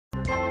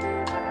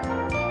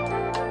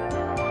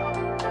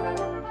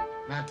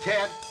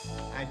Ted,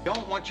 I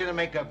don't want you to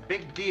make a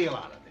big deal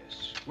out of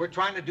this. We're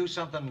trying to do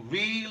something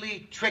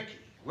really tricky.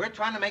 We're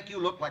trying to make you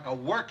look like a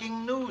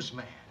working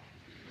newsman.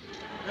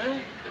 Huh?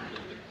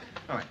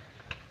 All right.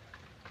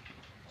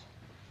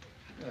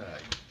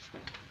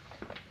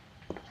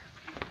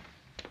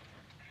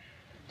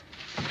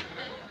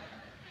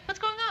 What's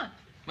going on?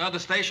 Well, the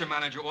station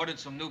manager ordered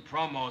some new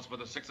promos for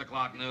the 6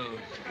 o'clock news.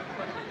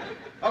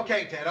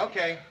 Okay, Ted,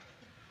 okay.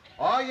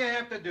 All you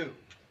have to do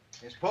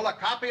is pull a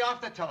copy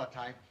off the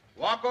teletype,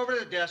 walk over to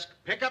the desk,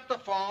 pick up the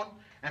phone,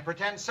 and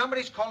pretend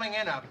somebody's calling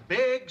in a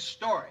big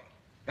story.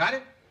 Got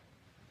it?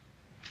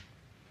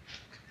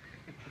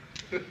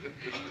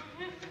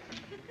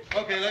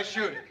 Okay, let's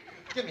shoot it.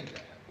 Give me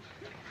that.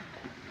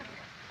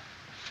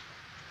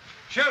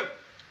 Shoot!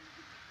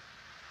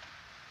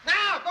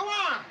 Now, go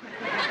on!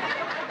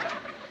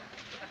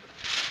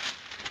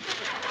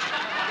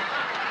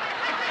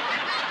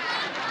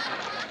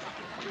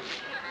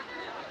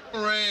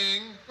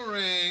 Ring,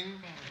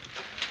 ring.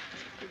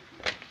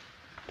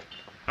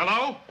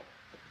 Hello?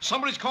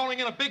 Somebody's calling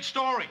in a big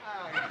story.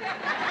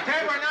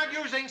 Ted, we're not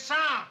using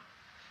sound.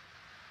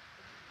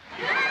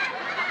 Forget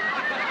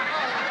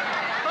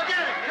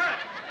it. Cut.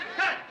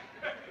 Cut.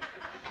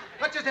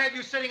 Let's just have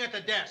you sitting at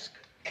the desk.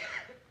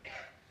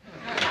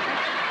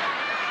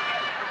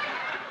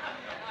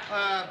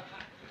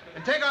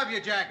 And take off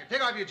your jacket.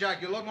 Take off your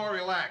jacket. You look more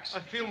relaxed. I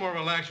feel more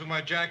relaxed with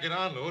my jacket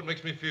on, Lou. It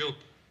makes me feel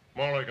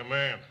more like a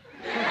man.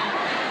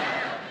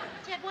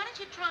 Ted, why don't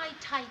you try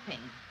typing?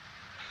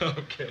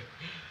 Okay.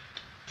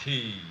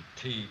 T.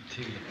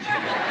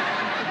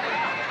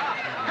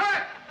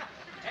 Cut!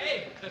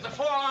 Hey, there's a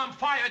 4-alarm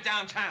fire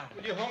downtown.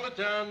 Will you hold it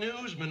down?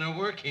 Newsmen are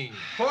working.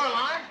 4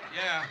 alarm?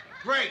 Yeah.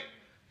 Great.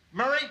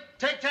 Murray,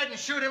 take Ted and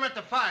shoot him at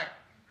the fire.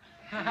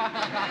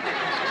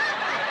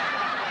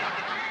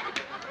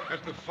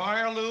 At the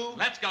fire, Lou?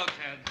 Let's go,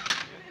 Ted.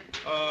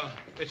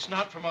 It's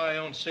not for my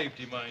own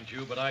safety, mind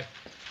you, but I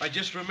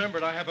just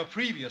remembered I have a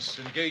previous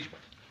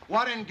engagement.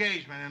 What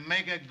engagement? And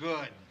make it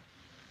good.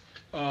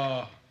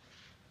 I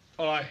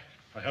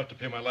have to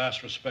pay my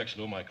last respects,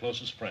 Lou, my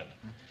closest friend.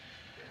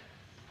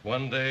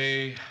 One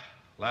day,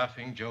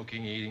 laughing,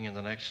 joking, eating, and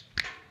the next,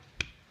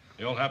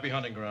 the old happy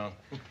hunting ground.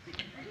 It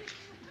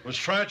was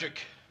tragic.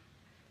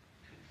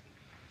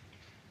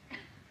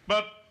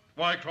 But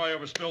why cry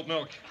over spilled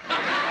milk?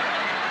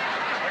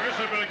 I guess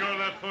I better go to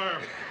that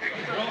fire.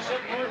 You all set,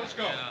 boy? Let's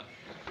go. Yeah.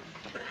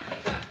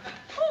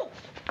 Oh,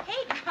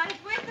 hey, guys,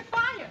 where's the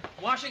fire?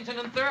 Washington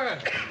and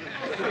 3rd.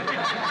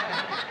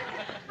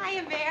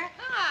 Hiya, Mare.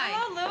 Hi.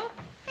 Hello, Lou.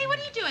 Hey, what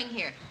are you doing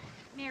here?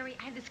 Mary,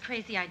 I have this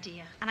crazy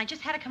idea, and I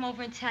just had to come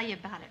over and tell you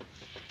about it.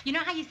 You know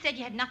how you said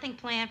you had nothing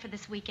planned for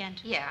this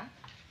weekend? Yeah.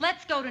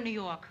 Let's go to New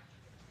York.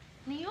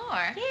 New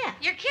York? Yeah.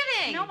 You're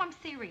kidding. No, I'm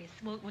serious.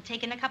 We'll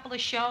take in a couple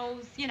of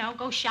shows, you know,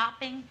 go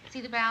shopping.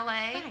 See the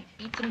ballet? Right.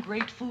 Eat some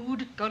great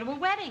food, go to a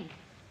wedding.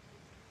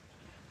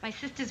 My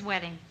sister's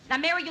wedding. Now,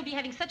 Mary, you'll be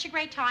having such a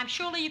great time.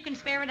 Surely you can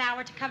spare an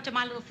hour to come to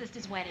my little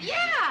sister's wedding.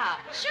 Yeah,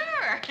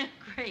 sure.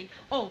 Great.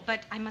 Oh,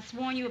 but I must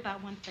warn you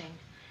about one thing.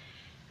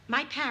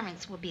 My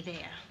parents will be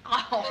there.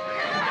 Oh.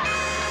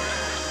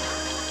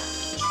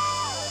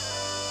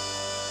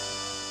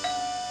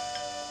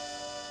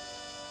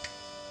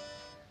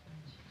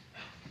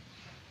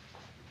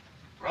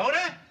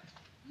 Rhoda?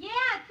 Yeah,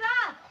 it's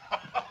us.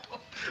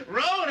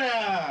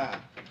 Rhoda!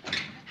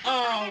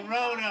 Oh,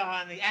 Rhoda,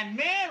 honey. And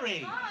Mary.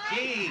 Hi.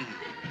 Gee.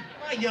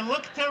 Well, you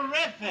look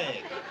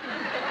terrific.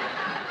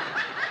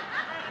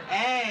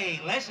 Hey,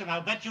 listen,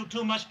 I'll bet you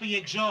two must be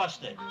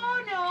exhausted.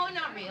 Oh, no,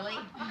 not really.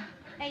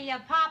 Hey,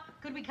 Pop,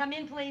 could we come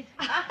in, please?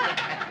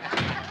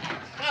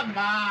 Come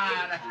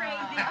on.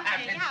 Crazy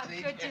thing. How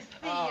good to see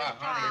Oh, you, honey,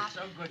 Pop. it's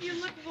so good. You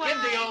look Give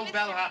wonderful. the old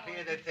bellhop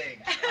here the thing.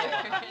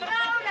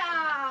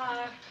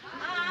 Rhoda!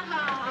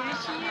 Here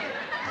she is.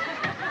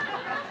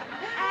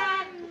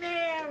 And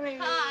Mary.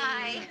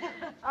 Hi.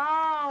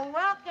 Oh,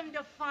 welcome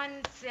to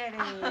Fun City.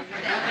 Isn't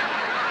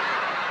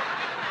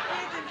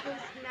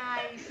this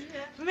nice?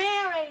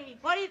 Mary,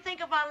 what do you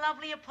think of our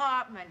lovely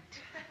apartment?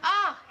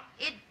 Oh,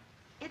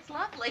 it's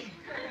lovely.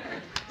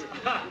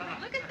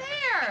 Look at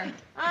there.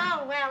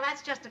 Oh, well,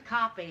 that's just a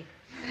copy.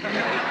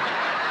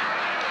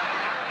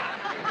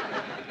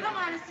 Come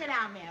on and sit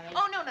down, Mary.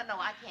 Oh, no,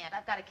 I can't.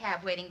 I've got a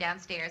cab waiting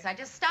downstairs. I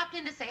just stopped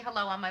in to say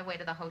hello on my way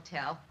to the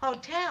hotel.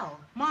 Hotel?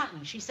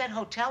 Martin, she said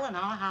hotel in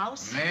our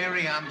house.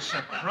 Mary, I'm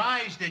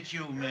surprised at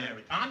you,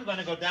 Mary. I'm going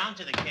to go down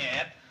to the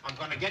cab. I'm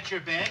going to get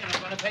your bag, and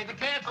I'm going to pay the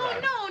cab Oh,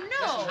 driver.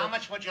 no. Listen, how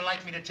much would you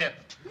like me to tip?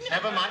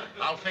 Never mind.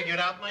 I'll figure it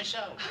out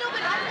myself. No,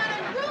 but I've got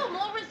a room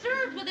all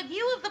reserved with a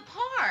view of the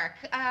park.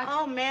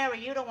 Oh, Mary,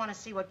 you don't want to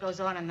see what goes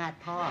on in that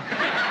park.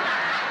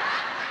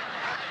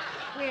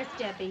 Where's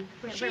Debbie?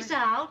 She's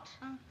out.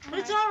 But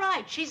it's all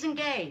right. She's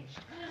engaged.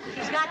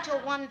 She's got till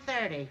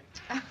 1:30.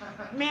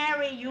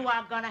 Mary, you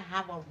are going to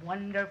have a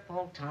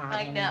wonderful time.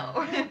 I know.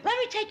 Let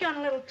me take you on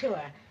a little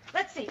tour.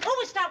 Let's see. Oh,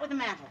 we'll start with the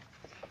mantel.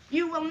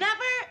 You will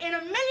never in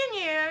a million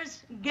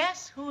years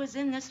guess who is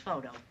in this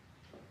photo.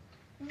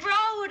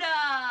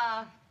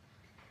 Rhoda!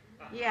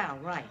 Yeah,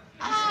 right.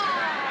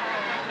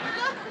 Oh,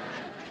 look.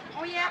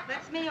 Oh, yeah,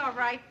 that's me, all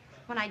right.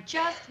 When I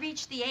just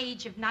reached the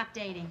age of not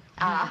dating.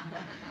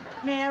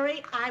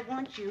 Mary, I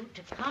want you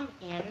to come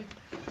in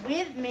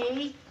with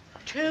me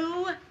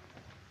to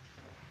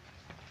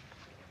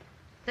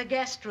the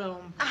guest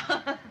room.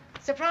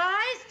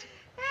 Surprised?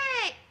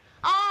 Hey.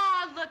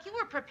 Oh, look, you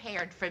were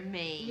prepared for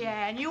me.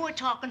 Yeah, and you were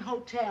talking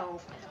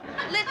hotels.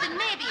 Listen,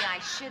 maybe I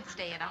should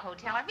stay in a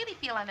hotel. I really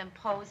feel I'm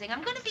imposing.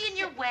 I'm going to be in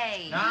your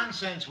way.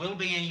 Nonsense. We'll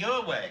be in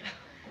your way.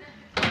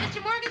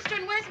 Mr.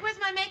 Morgenstern, where's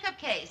my makeup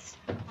case?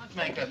 What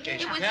makeup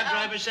case? It The was, cab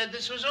driver said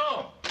this was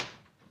all.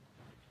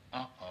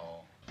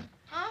 Uh-oh.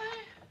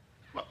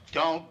 Well,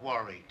 don't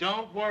worry.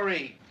 Don't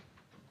worry.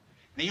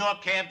 New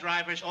York cab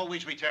drivers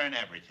always return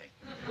everything.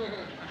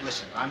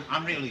 Listen,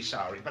 I'm really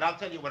sorry, but I'll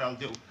tell you what I'll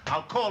do.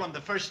 I'll call him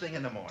the first thing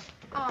in the morning.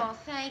 Oh,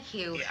 thank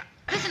you. Yeah.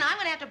 Listen, I'm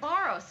going to have to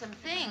borrow some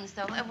things,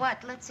 though.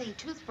 What? Let's see.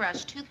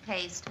 Toothbrush,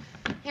 toothpaste,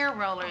 hair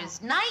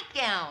rollers,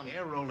 nightgown.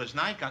 Hair rollers,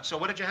 nightgown. So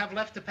what did you have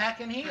left to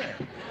pack in here?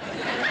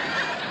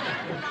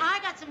 I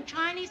got some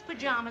Chinese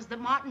pajamas that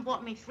Martin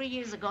bought me 3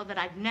 years ago that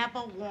I've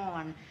never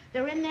worn.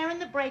 They're in there in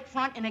the break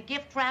front in a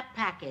gift wrap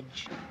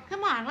package.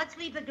 Come on, let's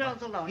leave the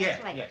girls alone. Yeah,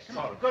 It's late. yes. Come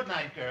on. Oh, good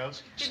night,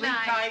 girls. Good Sleep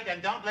night. tight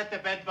and don't let the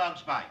bed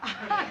bugs bite.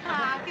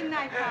 Good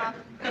night, Pop.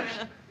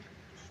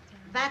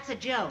 That's a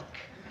joke.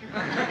 We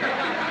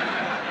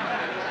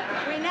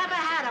never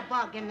had a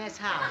bug in this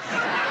house.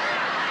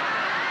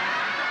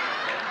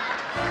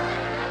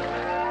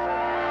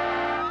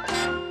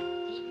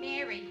 Hey,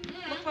 Mary,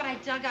 look what I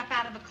dug up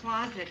out of the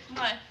closet.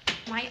 What?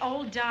 My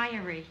old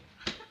diary.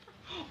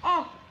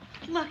 Oh,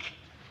 look.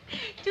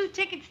 2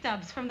 ticket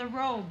stubs from the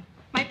Robe.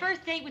 My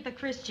first date with a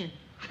Christian.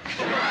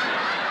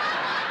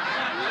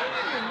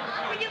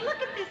 Will you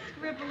look at this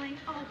scribbling?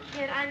 Oh,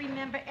 kid, I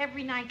remember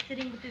every night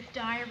sitting with this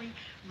diary,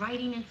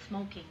 writing and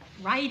smoking.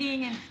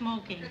 Writing and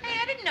smoking. Hey,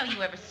 I didn't know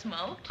you ever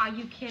smoked. Are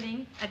you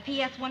kidding? At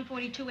PS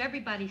 142,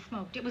 everybody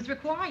smoked. It was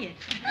required.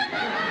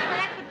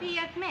 That's what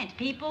PS meant.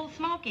 People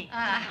smoking.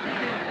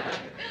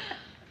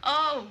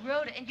 Oh,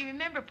 Rhoda, and you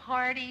remember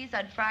parties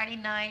on Friday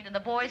night, and the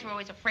boys were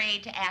always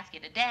afraid to ask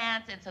you to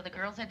dance, and so the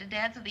girls had to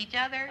dance with each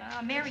other?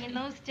 Mary, in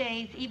those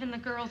days, even the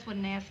girls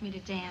wouldn't ask me to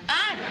dance.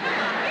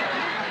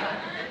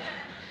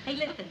 Hey,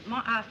 listen,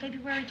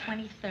 February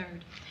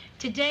 23rd.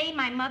 Today,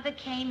 my mother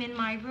came in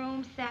my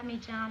room, sat me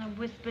down, and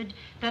whispered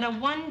that a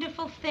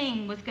wonderful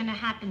thing was going to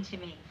happen to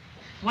me.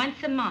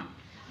 Once a month.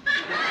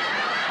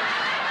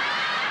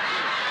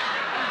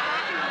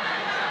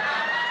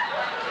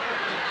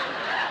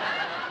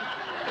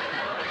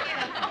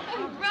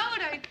 Oh,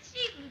 Rhoda,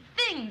 gee,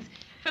 things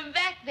from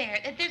back there.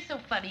 They're so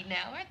funny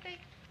now, aren't they?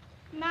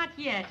 Not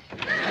yet.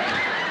 Rhoda!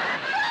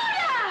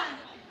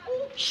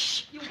 Oh,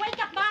 shh! You wake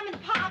up Mom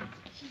and Pop.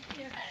 She's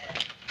here.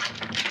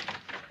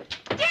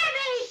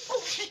 Debbie!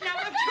 Oh, now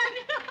I'm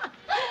turning on.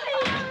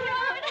 Hey,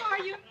 how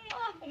are you?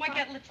 Oh, I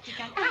got lipstick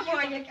on. How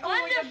are you? Oh,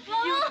 what a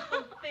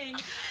beautiful thing.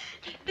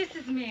 This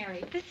is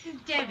Mary. This is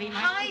Debbie, my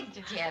Hi,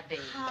 sister. Debbie.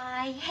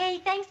 Hi. Hey,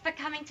 thanks for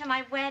coming to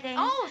my wedding.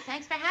 Oh,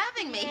 thanks for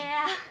having me.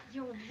 Yeah.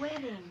 Your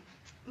wedding.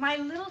 My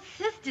little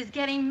sister's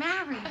getting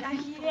married. I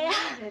believe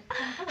it.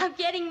 I'm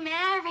getting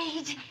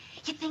married.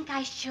 You think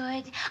I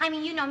should? I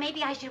mean, you know,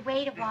 maybe I should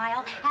wait a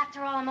while.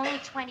 After all, I'm only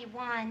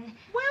 21.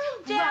 Well,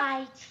 Deb.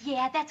 Right.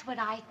 Yeah, that's what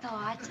I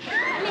thought.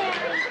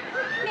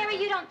 Mary,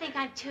 you don't think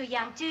I'm too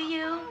young, do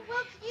you?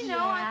 Well, you know,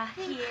 yeah, I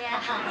think... Yeah.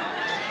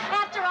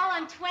 After all,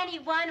 I'm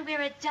 21.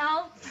 We're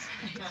adults.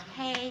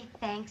 Hey,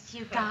 thanks,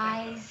 you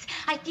guys.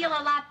 I feel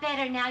a lot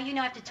better now, you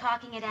know, after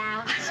talking it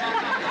out.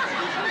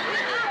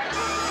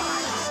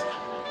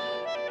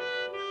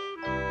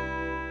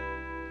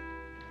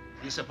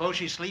 You suppose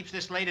she sleeps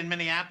this late in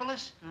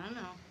Minneapolis? I don't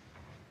know.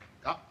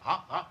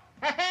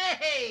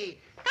 Hey!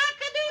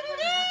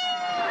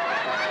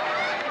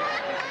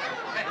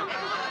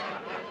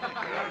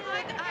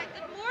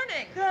 Good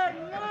morning. Good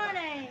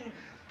morning.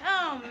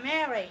 Oh,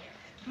 Mary.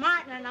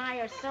 Martin and I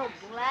are so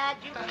glad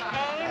you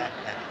came.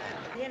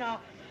 You know,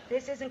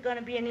 this isn't going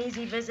to be an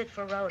easy visit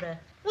for Rhoda.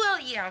 Well,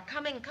 yeah,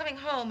 coming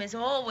home is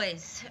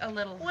always a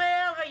little...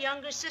 Well, her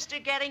younger sister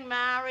getting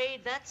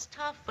married, that's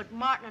tough. But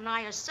Martin and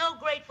I are so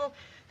grateful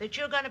that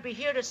you're going to be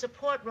here to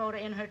support Rhoda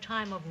in her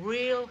time of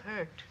real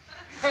hurt.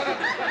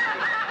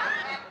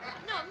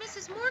 No,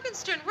 Mrs.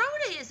 Morgenstern,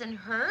 Rhoda isn't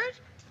hurt.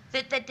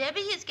 That Debbie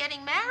is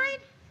getting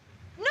married?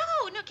 No,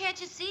 can't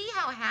you see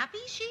how happy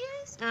she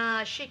is?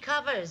 She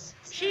covers.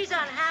 She's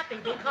unhappy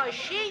because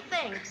she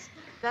thinks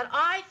that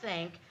I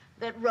think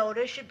that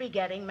Rhoda should be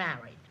getting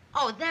married.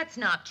 Oh, that's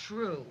not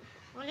true.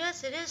 Well,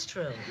 yes, it is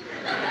true.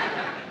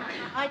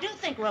 I do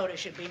think Rhoda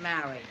should be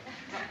married.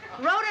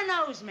 Rhoda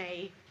knows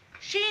me.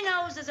 She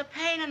knows there's a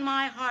pain in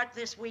my heart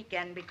this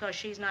weekend because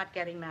she's not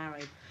getting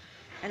married.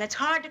 And it's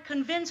hard to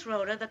convince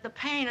Rhoda that the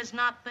pain is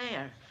not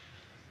there.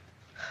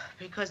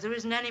 Because there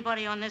isn't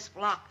anybody on this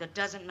block that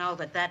doesn't know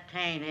that that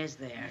pain is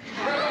there.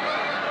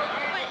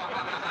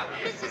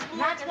 Mrs. Morgan.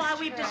 That's why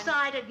we've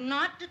decided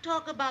not to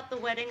talk about the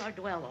wedding or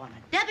dwell on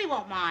it. Debbie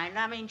won't mind.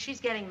 I mean, she's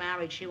getting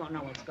married. She won't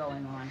know what's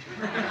going on.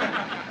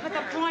 But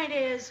the point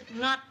is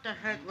not to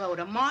hurt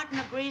Rhoda. Martin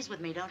agrees with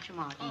me, don't you,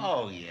 Martin?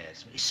 Oh,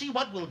 yes. See,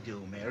 what we'll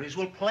do, Mary, is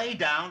we'll play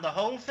down the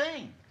whole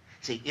thing.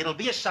 See, it'll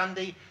be a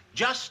Sunday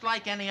just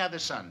like any other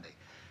Sunday.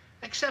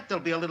 Except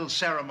there'll be a little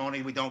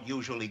ceremony we don't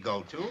usually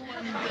go to,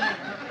 and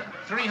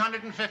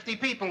 350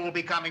 people will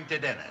be coming to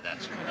dinner,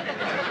 that's all.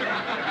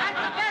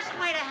 That's the best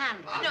way to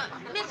handle it.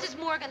 No, Mrs.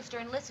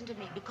 Morgenstern, listen to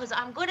me, because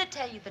I'm going to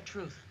tell you the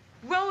truth.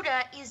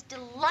 Rhoda is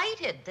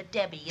delighted that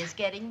Debbie is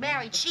getting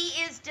married.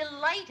 She is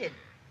delighted.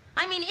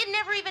 I mean, it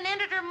never even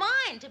entered her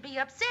mind to be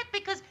upset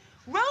because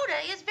Rhoda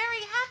is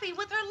very happy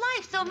with her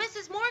life. So,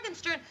 Mrs.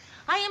 Morgenstern,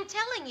 I am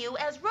telling you,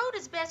 as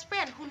Rhoda's best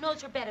friend, who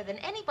knows her better than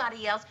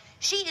anybody else,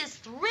 she is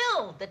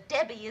thrilled that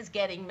Debbie is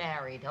getting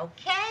married,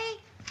 okay?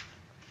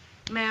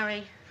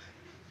 Mary,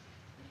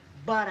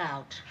 butt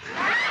out.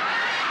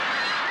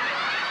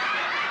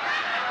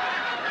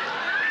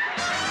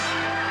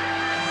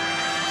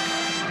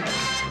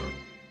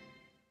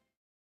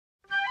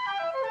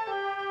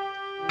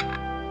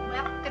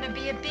 Well, gonna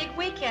be a big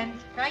weekend,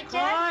 right, Of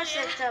Dad? course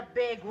it's a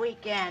big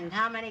weekend.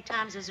 How many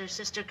times has her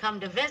sister come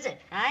to visit,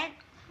 right?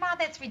 Ma,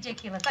 that's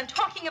ridiculous. I'm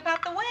talking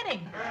about the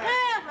wedding.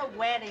 Yeah, the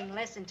wedding.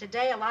 Listen,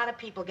 today a lot of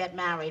people get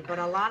married, but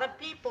a lot of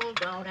people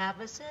don't have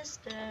a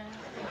sister.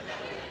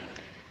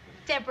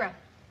 Deborah,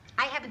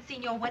 I haven't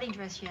seen your wedding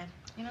dress yet.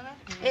 You know that?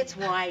 It's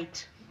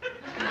white.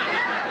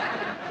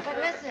 But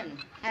listen,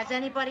 has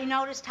anybody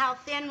noticed how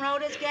thin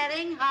Rhoda's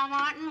getting? Huh,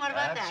 Martin? What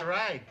about That's that?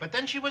 right. But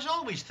then she was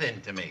always thin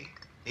to me.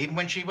 Even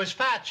when she was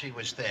fat, she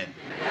was thin.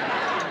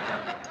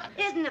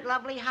 Isn't it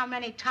lovely how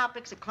many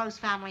topics a close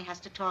family has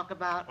to talk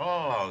about?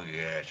 Oh,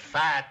 yes.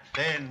 Fat,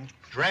 thin,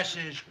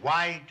 dresses,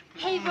 white.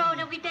 Hey,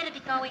 Rhoda, we better be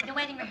going. The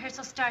wedding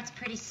rehearsal starts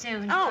pretty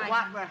soon. Oh, Right.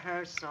 what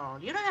rehearsal?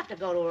 You don't have to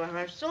go to a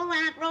rehearsal.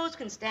 Aunt Rose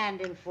can stand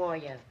in for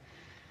you.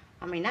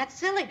 I mean, that's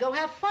silly. Go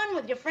have fun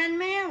with your friend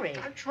Mary.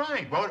 That's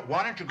right.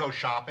 Why don't you go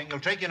shopping? You'll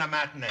take you in a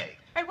matinee.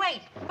 Hey,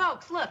 wait,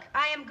 folks, look,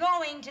 I am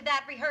going to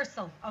that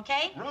rehearsal,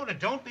 okay? Rhoda,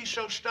 don't be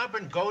so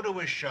stubborn. Go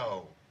to a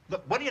show.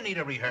 Look, what do you need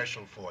a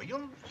rehearsal for?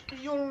 You'll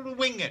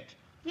wing it.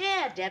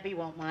 Yeah, Debbie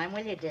won't mind,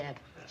 will you, Deb?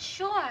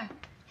 Sure.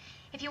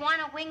 If you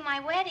want to wing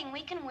my wedding,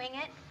 we can wing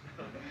it.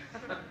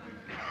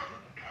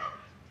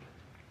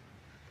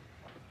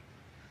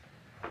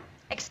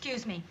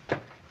 Excuse me.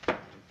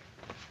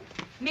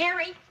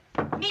 Mary,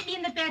 meet me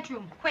in the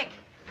bedroom, quick.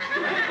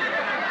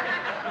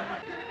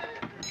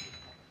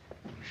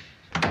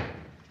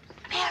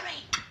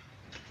 Mary,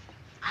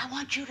 I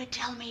want you to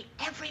tell me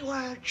every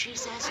word she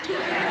says to you.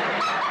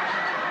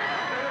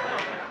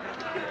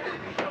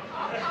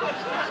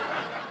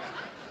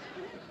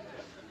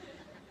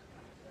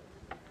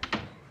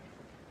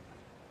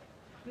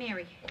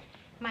 Mary,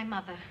 my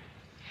mother,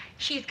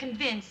 she is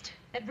convinced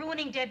that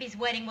ruining Debbie's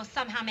wedding will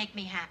somehow make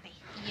me happy.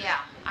 Yeah,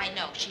 I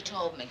know. She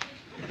told me.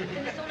 Then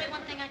there's only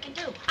one thing I can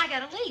do. I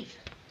gotta leave.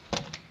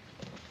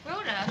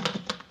 Rhoda,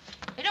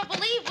 I don't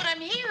believe what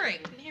I'm hearing.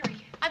 Mary.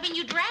 I mean,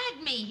 you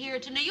dragged me here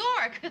to New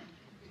York.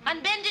 On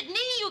bended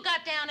knee, you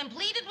got down and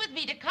pleaded with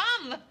me to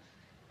come.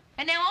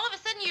 And now all of a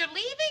sudden you're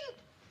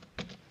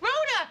leaving?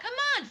 Rhoda, come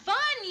on, fun,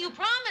 you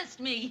promised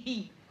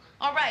me.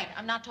 All right,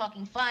 I'm not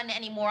talking fun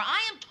anymore. I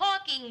am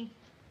talking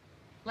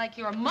like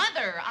your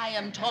mother, I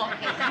am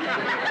talking.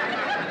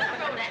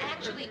 Rhoda,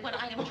 actually, what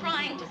I am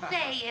trying to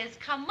say is,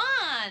 come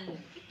on.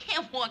 You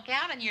can't walk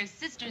out on your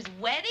sister's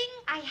wedding.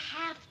 I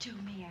have to,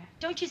 Mayor.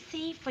 Don't you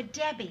see? For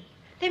Debbie.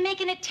 They're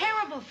making it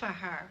terrible for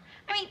her.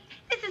 I mean,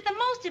 this is the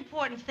most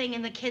important thing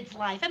in the kid's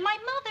life, and my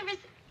mother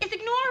is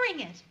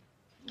ignoring it.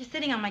 You're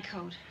sitting on my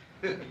coat.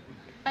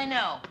 I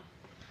know.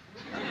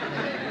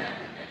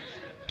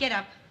 Get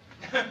up.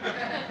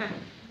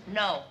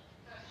 No.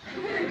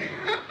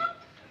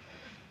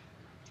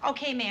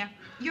 Okay, Mayor,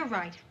 you're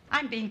right.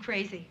 I'm being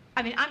crazy.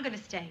 I mean, I'm gonna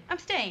stay. I'm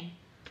staying.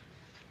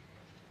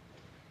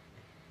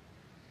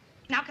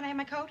 Now can I have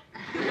my coat?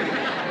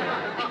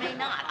 I may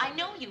not. I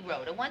know you,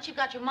 Rhoda. Once you've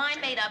got your mind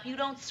made up, you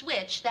don't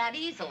switch that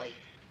easily.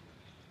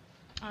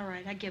 All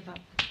right, I give up.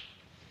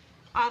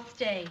 I'll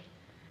stay.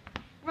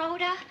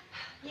 Rhoda,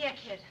 Yeah,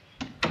 kid.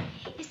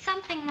 is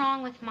something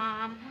wrong with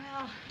Mom?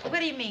 Well, what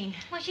do you mean?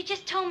 Well, she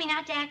just told me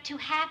not to act too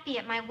happy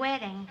at my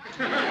wedding.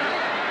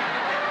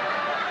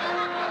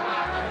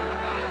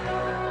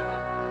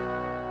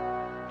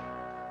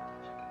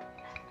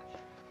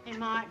 Hey,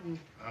 Martin.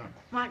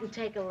 Martin,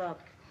 take a look.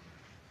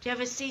 Did you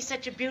ever see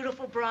such a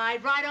beautiful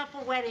bride right off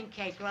a wedding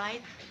cake,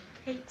 right?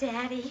 Hey,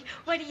 Daddy,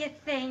 what do you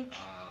think?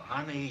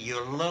 Honey,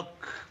 you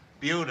look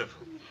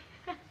beautiful.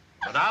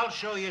 But I'll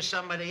show you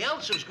somebody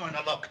else who's going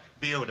to look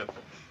beautiful.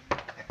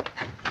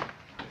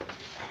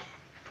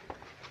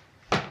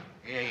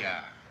 Here you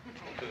are.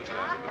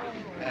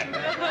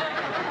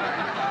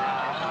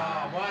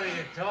 Oh, what are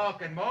you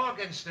talking?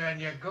 Morgenstern,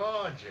 you're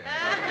gorgeous.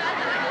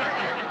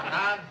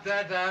 I'm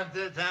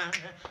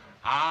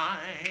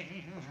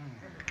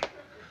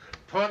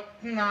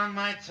putting on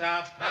my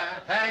top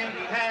hat. Hey,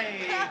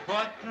 hey,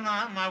 putting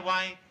on my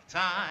white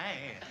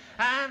tie,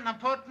 and I'm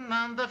putting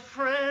on the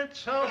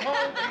French. Oh,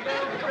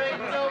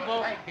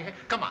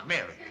 come on,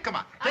 Mary, come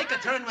on. Take a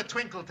turn with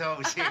Twinkle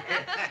Toes here.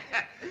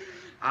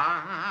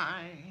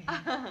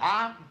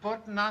 I'm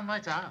putting on my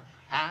tie.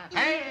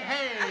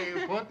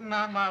 Hey, putting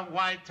on my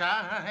white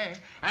tie,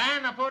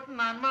 and I'm putting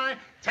on my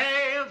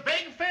tails.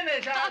 Big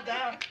finish. Hey!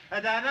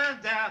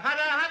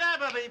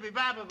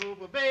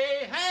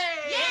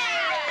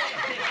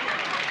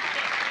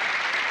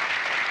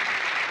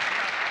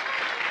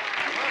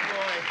 Oh,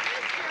 boy.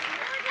 Mr.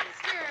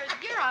 Morgenstern,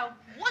 you're a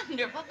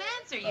wonderful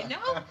dancer, you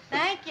know.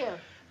 Thank you.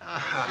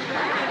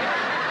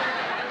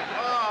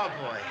 Oh,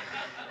 boy.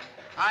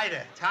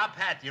 Ida, top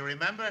hat, you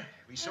remember?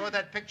 We saw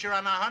that picture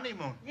on our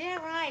honeymoon. Yeah,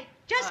 right.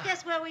 Just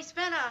guess where we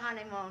spent our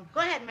honeymoon.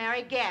 Go ahead,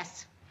 Mary,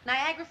 guess.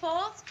 Niagara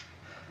Falls?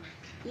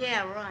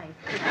 Yeah, right.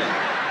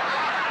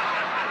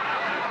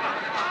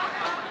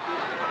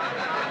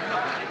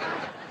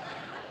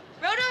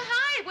 Rhoda,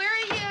 hi, where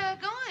are you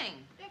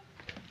going?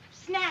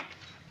 Snack.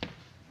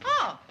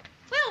 Oh,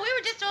 well, we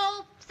were just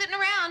all sitting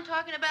around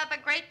talking about the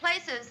great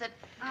places that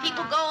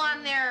people go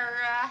on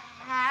their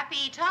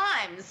happy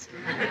times.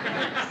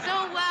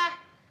 So,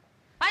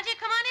 why'd you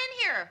come on in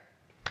here?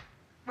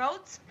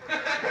 Rhodes?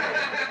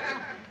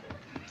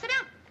 Sit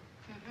down.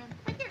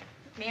 Right here.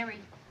 Mary,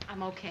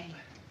 I'm okay.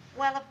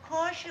 Well, of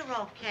course you're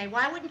okay.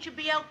 Why wouldn't you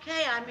be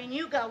okay? I mean,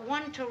 you got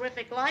one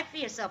terrific life for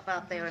yourself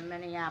out there in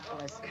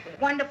Minneapolis.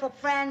 Wonderful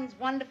friends,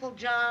 wonderful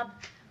job.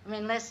 I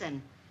mean,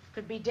 listen,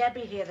 could be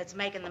Debbie here that's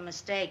making the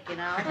mistake, you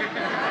know? Missing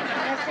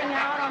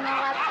out on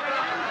all that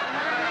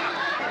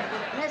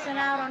freedom. Missing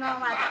out on all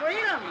that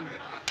freedom.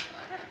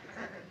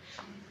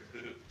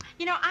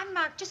 You know, I'm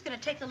just going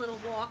to take a little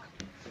walk.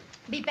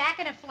 Be back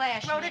in a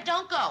flash. Rhoda,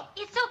 don't go.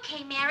 It's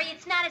okay, Mary.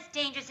 It's not as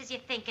dangerous as you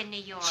think in New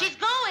York. She's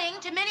going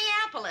to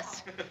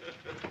Minneapolis.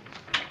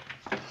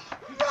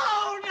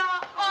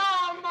 Rhoda!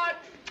 Oh, my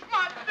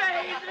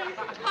baby! Oh,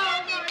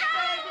 my baby!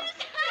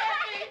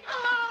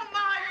 Oh,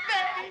 my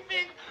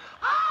baby!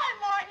 Hi,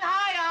 Morton.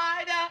 Hi,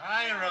 Ida.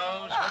 Hi,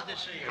 Rose. Good to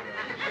see you, Rose.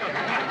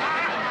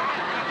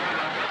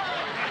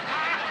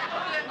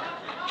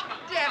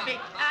 Debbie,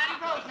 Auntie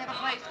Rose never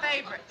plays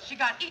favorites. She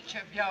got each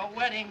of you a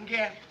wedding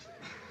gift.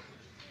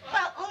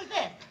 Well, who's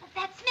this?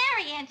 That's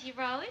Mary, Auntie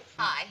Rose.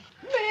 Hi.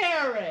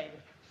 Mary.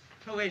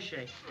 Who is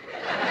she?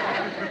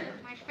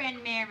 My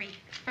friend Mary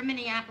from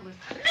Minneapolis.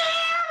 Mary!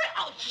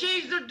 Oh,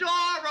 she's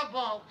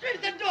adorable.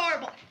 She's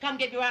adorable. Come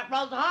give your Aunt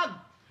Rose a hug.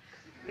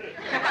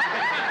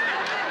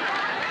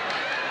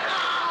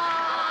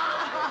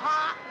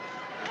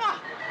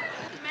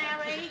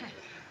 Mary,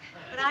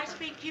 could I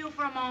speak to you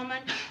for a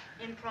moment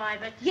in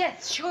private?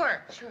 Yes,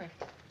 sure.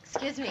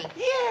 Excuse me.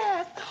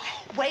 Yes.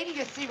 Wait till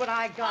you see what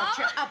I got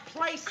you. A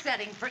place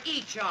setting for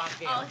each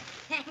of you. Oh,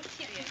 thank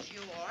you. It's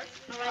yours.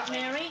 All right,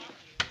 Mary,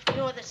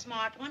 you're the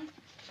smart one.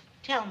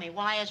 Tell me,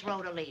 why is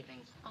Rhoda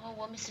leaving? Oh,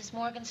 well, Mrs.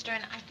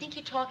 Morgenstern, I think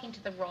you're talking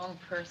to the wrong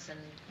person.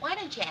 Why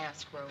don't you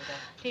ask Rhoda?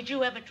 Did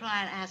you ever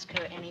try and ask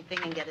her anything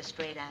and get a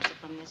straight answer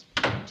from this?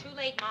 Too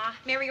late, Ma.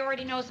 Mary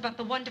already knows about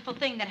the wonderful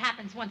thing that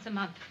happens once a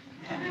month.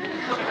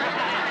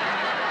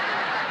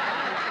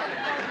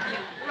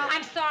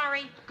 I'm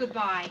sorry.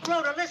 Goodbye.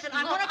 Rhoda, listen,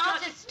 I Look, want to I'll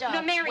talk... just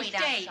No, Mary, wait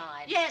stay.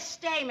 outside. Yes,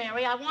 stay,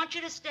 Mary. I want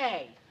you to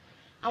stay.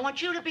 I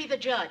want you to be the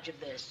judge of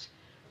this.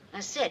 Now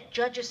sit.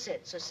 Judges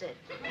sit, so sit.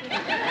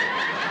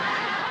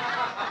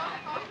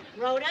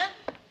 Rhoda,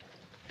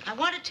 I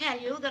want to tell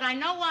you that I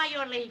know why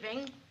you're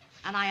leaving,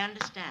 and I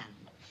understand.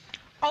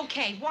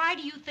 Okay, why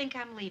do you think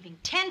I'm leaving?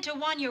 10 to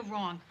 1, you're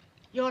wrong.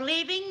 You're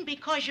leaving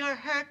because you're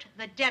hurt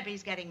that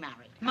Debbie's getting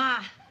married.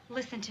 Ma,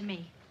 listen to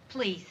me,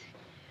 please.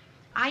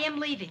 I am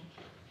leaving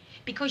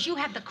because you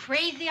have the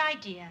crazy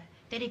idea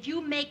that if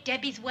you make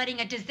Debbie's wedding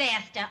a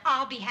disaster,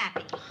 I'll be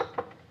happy.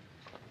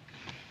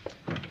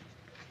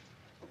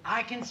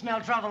 I can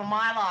smell trouble a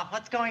mile off.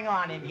 What's going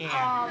on in here?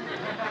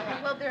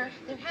 Well, they're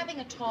having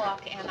a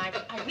talk, and I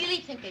really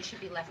think they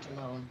should be left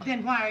alone.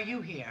 Then why are you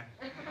here?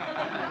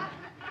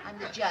 I'm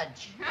the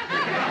judge.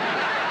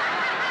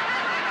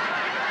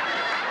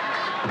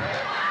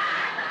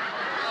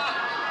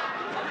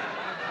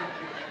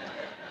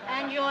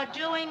 And you're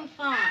doing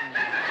fine.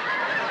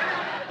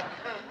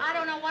 I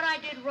don't know what I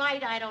did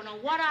right. I don't know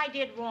what I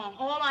did wrong.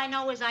 All I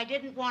know is I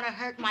didn't want to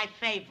hurt my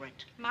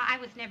favorite. Ma, I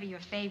was never your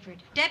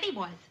favorite. Debbie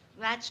was.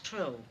 That's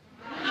true.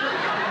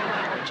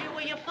 But you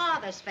were your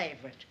father's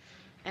favorite.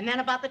 And then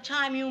about the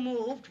time you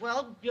moved,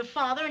 well, your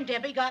father and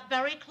Debbie got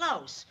very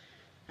close.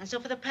 And so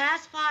for the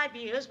past 5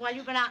 years, while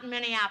you've been out in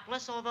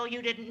Minneapolis, although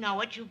you didn't know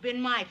it, you've been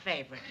my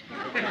favorite.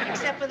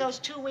 Except for those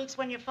 2 weeks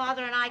when your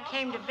father and I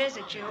came to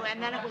visit you,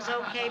 and then it was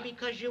okay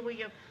because you were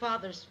your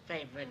father's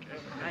favorite.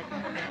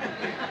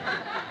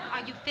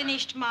 Are you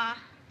finished, Ma?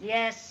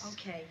 Yes.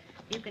 Okay.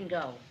 You can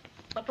go.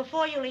 But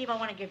before you leave, I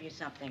want to give you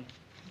something.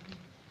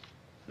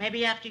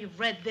 Maybe after you've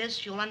read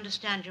this, you'll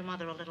understand your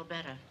mother a little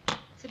better.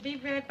 To be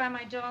read by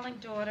my darling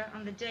daughter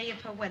on the day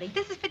of her wedding.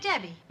 This is for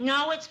Debbie.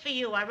 No, it's for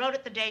you. I wrote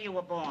it the day you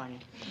were born.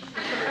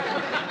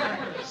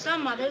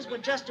 Some mothers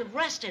would just have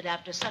rested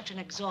after such an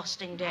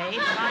exhausting day,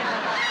 but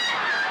I...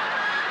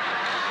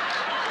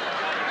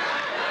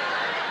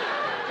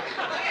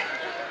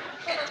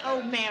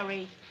 Oh,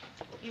 Mary,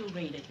 you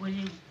read it, will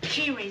you?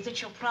 She reads it,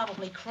 she'll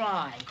probably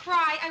cry.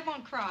 Cry? I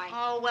won't cry.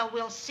 Oh, well,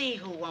 we'll see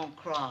who won't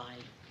cry.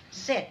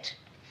 Sit.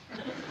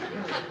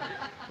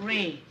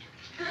 Read.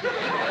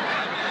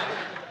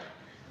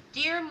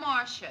 Dear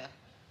Marcia.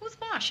 Who's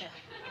Marcia?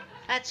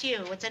 That's you.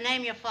 It's a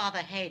name your father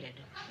hated.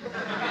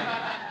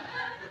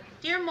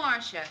 Dear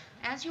Marcia,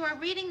 as you are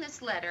reading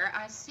this letter,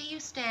 I see you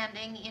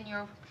standing in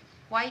your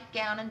white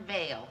gown and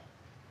veil.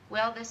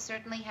 Well, this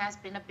certainly has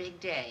been a big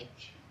day.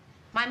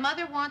 My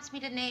mother wants me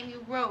to name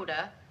you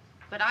Rhoda,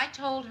 but I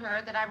told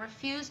her that I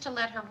refuse to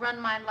let her run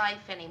my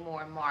life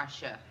anymore,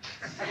 Marcia.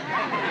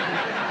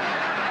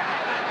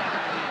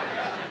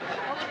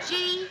 Oh,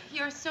 gee,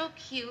 you're so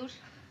cute.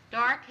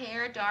 Dark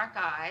hair, dark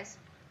eyes.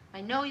 I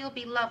know you'll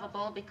be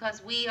lovable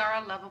because we are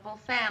a lovable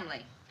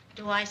family.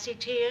 Do I see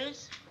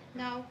tears?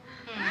 No.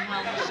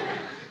 Well, listen.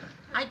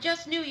 I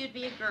just knew you'd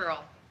be a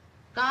girl.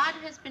 God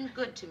has been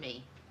good to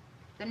me.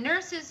 The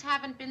nurses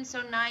haven't been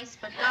so nice,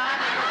 but God...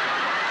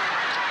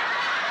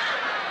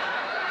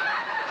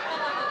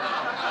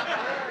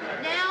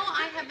 Now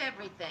I have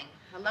everything.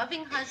 A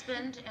loving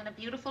husband and a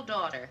beautiful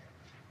daughter.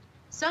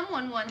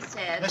 Someone once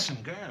said... Listen,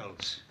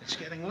 girls, it's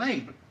getting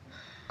late.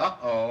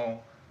 Uh-oh.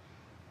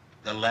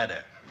 The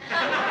letter.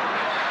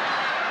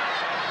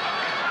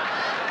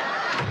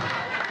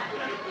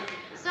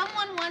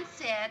 Someone once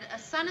said, a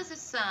son is a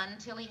son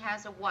till he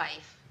has a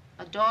wife.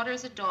 A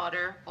daughter's a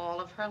daughter all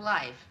of her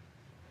life.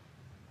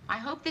 I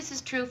hope this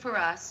is true for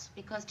us,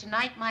 because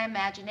tonight my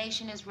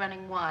imagination is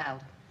running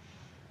wild.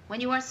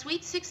 When you are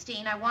sweet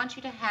 16, I want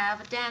you to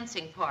have a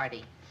dancing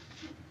party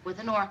with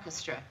an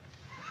orchestra.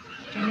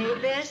 Do you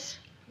need this?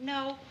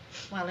 No.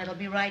 Well, it'll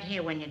be right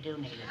here when you do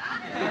need it.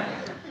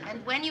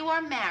 And when you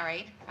are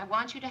married, I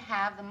want you to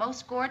have the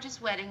most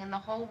gorgeous wedding in the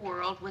whole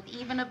world with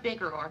even a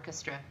bigger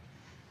orchestra.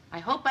 I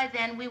hope by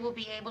then we will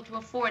be able to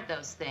afford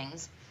those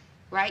things.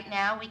 Right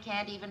now, we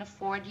can't even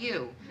afford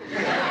you.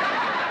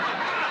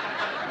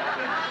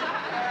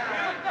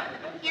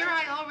 Here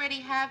I already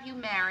have you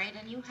married,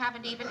 and you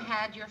haven't even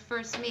had your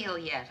first meal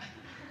yet.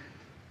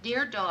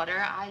 Dear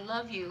daughter, I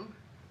love you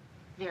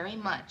very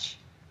much.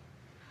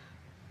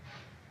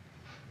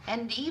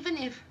 And even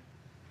if...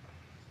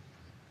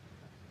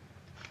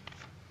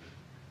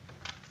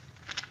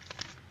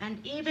 And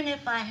even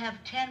if I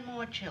have 10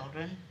 more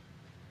children,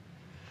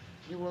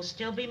 you will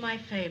still be my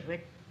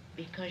favorite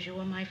because you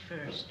were my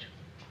first.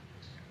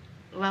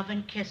 Love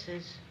and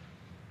kisses,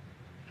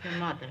 your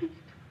mother.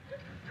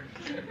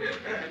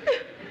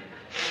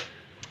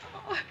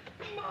 Oh,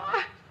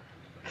 Ma.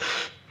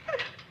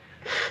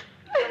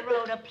 Oh,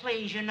 Rhoda,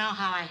 please, you know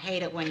how I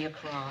hate it when you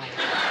cry.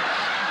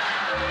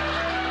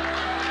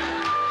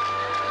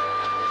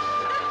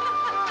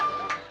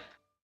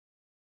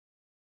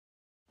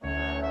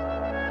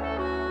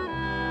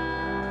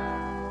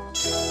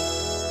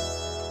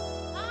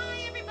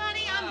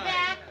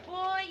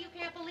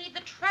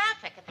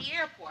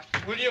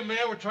 William, man,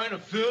 we're trying to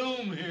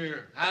film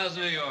here. How's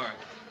New York?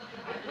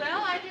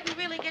 Well, I didn't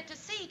really get to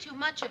see too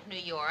much of New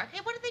York. Hey,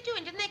 what are they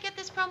doing? Didn't they get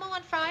this promo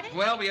on Friday?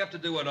 Well, we have to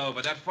do it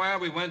over. That fire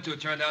we went to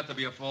turned out to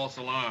be a false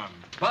alarm.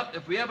 But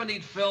if we ever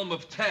need film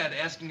of Ted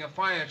asking a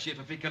fire chief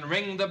if he can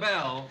ring the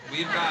bell,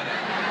 we've got it.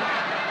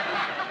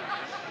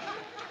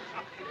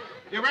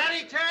 You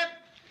ready, Ted?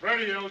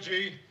 Ready,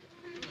 LG.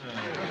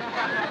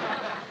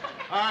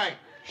 All right,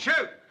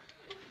 shoot.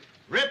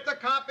 Rip the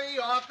copy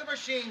off the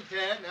machine,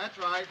 Ted. That's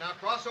right. Now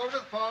cross over to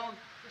the phone.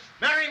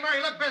 Mary,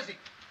 look busy.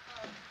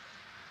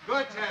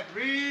 Good, Ted.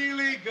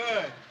 Really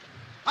good.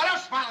 Oh, don't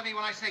smile at me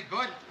when I say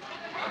good.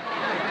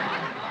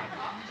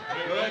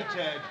 Good,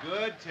 Ted.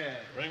 Good,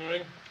 Ted. Ring,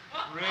 ring.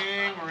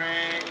 Ring,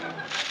 ring.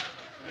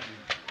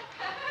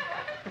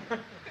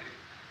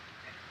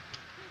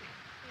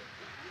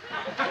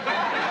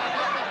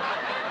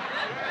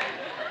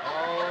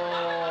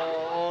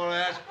 Oh,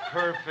 that's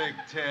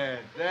perfect, Ted.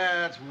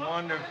 That's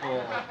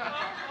wonderful.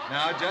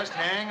 Now just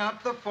hang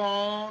up the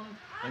phone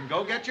and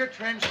go get your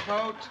trench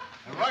coat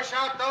and rush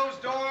out those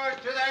doors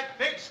to that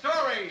big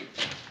story.